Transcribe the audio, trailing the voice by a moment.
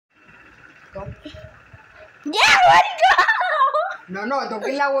Don't. Yeah, where'd it go? No, don't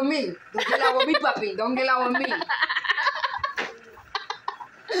get loud with me. Don't get loud with me, puppy. Don't get loud with me.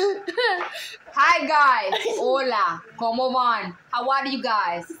 Hi, guys. Hola. ¿Cómo van? How are you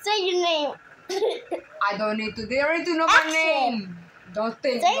guys? Say your name. I don't need to. They don't need to know my name. Don't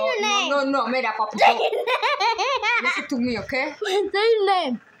think. Say your name. No. Mira, papi. Say Don't. your name. Listen to me, okay? Say your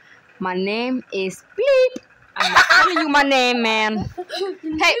name. My name is Bleep. I'm not telling you my name, man.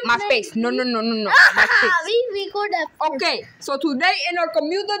 Hey, my face. No. My face. We go that. Okay, so today in our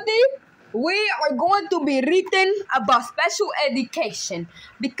community, we are going to be reading about special education.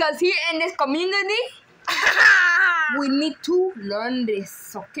 Because here in this community, we need to learn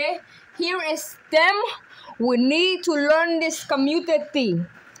this, okay? Here is STEM. We need to learn this community.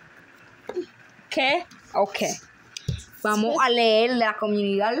 Okay? Okay. Vamos a leer la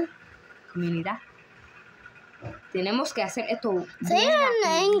comunidad. Tenemos que hacer esto. Say it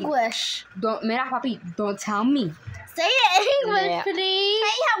in English. Mira, papi, don't tell me. Say it in English, Yeah. please.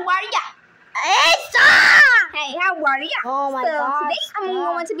 Hey, how are ya? Hey, stop! Hey, how are ya? Oh my So God, today I'm stop.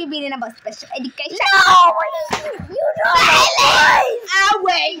 going to be reading about special education. No! You don't.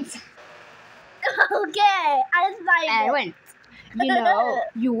 Wait. Okay, I like Wait. You know,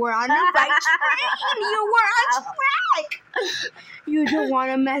 you were on the right train. You were on track. You don't want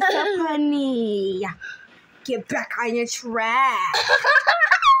to mess up, honey. Get back on your track.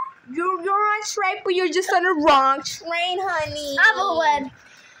 You're on track, but you're just on the wrong train, honey. Evelyn.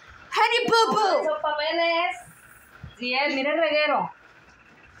 Honey, boo-boo. Esos papeles. Sí, mira el reguero.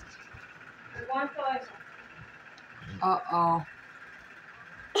 ¿Cuánto es eso? Uh-oh.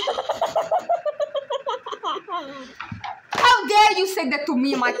 How dare you say that to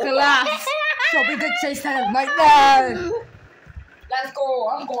me in my class? So we could chase that like that. Let's go.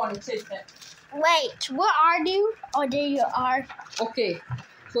 I'm going to chase that. Wait, what are you? Oh, there you are. Okay.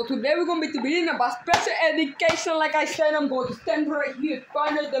 So today we're going to be reading about special education. Like I said, I'm going to stand right here in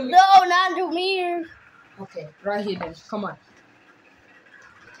front of the mirror. No, not the mirror. Okay, right here then. Come on.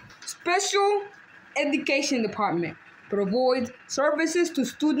 Special Education Department provides services to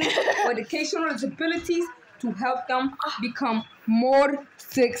students with educational disabilities to help them become more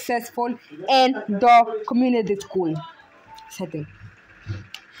successful in the community school setting.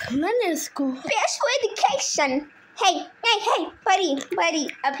 Community school. Special education. Hey, buddy,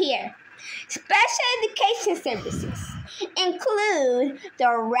 up here. Special education services include the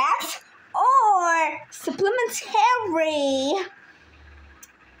RAS or supplementary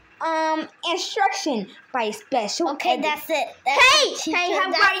instruction by special Okay, that's it. That's Hey, it, teacher. hey, how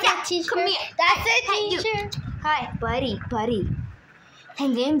That's are it, ya? teacher. Come here. That's it, Hey, you. teacher. Hi, buddy.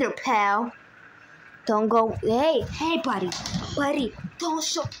 Hang in there, pal. Don't go. Hey, buddy. Don't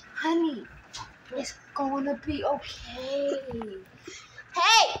show. Honey, it's gonna be okay.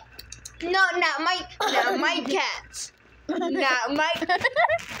 Hey! No, not my cat. Not my cat.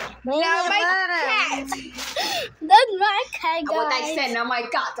 That's my cat, guys. What I said, not my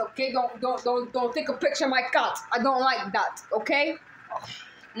cat. Okay, don't take a picture of my cat. I don't like that. Okay.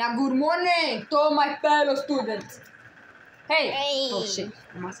 Now, good morning to all my fellow students. Hey. Hey. Oh shit.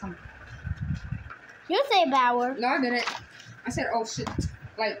 My son. You say bad word. No, I didn't. I said, oh shit.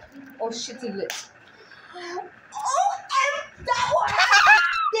 Like, oh shit to this. Oh, and that one.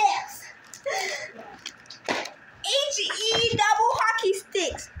 This. HE double hockey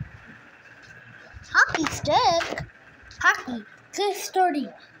sticks. Hockey stick. Hockey. Good story.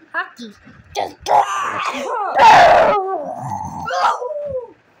 Hockey. Just I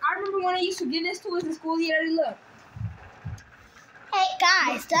remember when I used to get this to us in school year. Look. Hey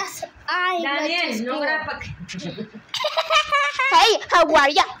guys, that's Daniel, no era para Hey, how are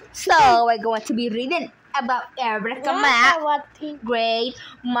ya? So we're going to be reading about Erica Math, grade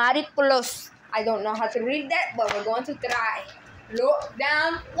Mariplos. I don't know how to read that, but we're going to try. Look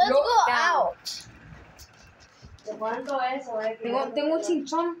down. Let's look go down. out. ¿Cuánto es eso? Tengo un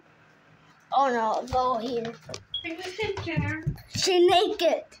chinchón. Oh no, go here. Tengo un chinchón. She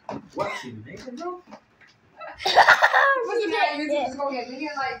naked. What? She naked, bro?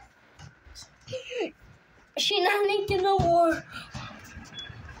 She not naked no more.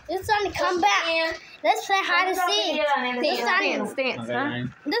 It's time to come back. Let's play hide and seek. Stance, Okay, huh?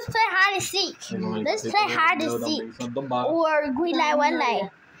 nine. Let's play hide and seek. Let's play hide and seek. Son dos balas. Or Guila Wella.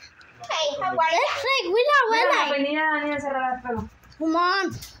 Hey, how are Let's play Guila Wella. Venía Daniel a cerrar el pelo. Come on.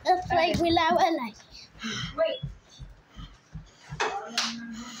 Let's play Guila Wella. Wait.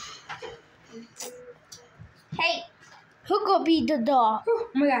 Hey. Who could be the dog? Oh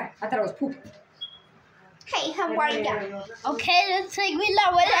my god, I thought it was poop. Hey, how are ya? Okay, let's play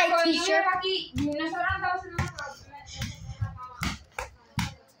Guila Wella, teacher.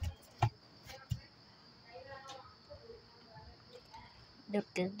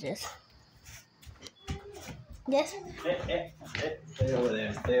 Look at this. Yes. Stay over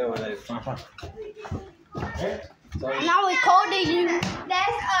there. Stay over there. Sorry. Now we coded you.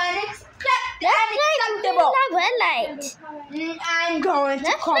 That's unacceptable. That's like light. I'm going to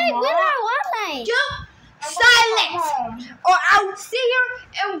That's come like on. when I want light. Silence, or I'll sit here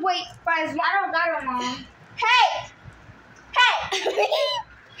and wait for as long. I don't got it, Mom. Hey,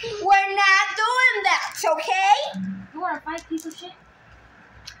 we're not doing that, okay? You want to fight, piece of shit?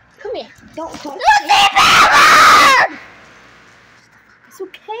 Come here. Don't. Lucifer! It's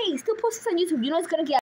okay. Still post this on YouTube. You know it's gonna get.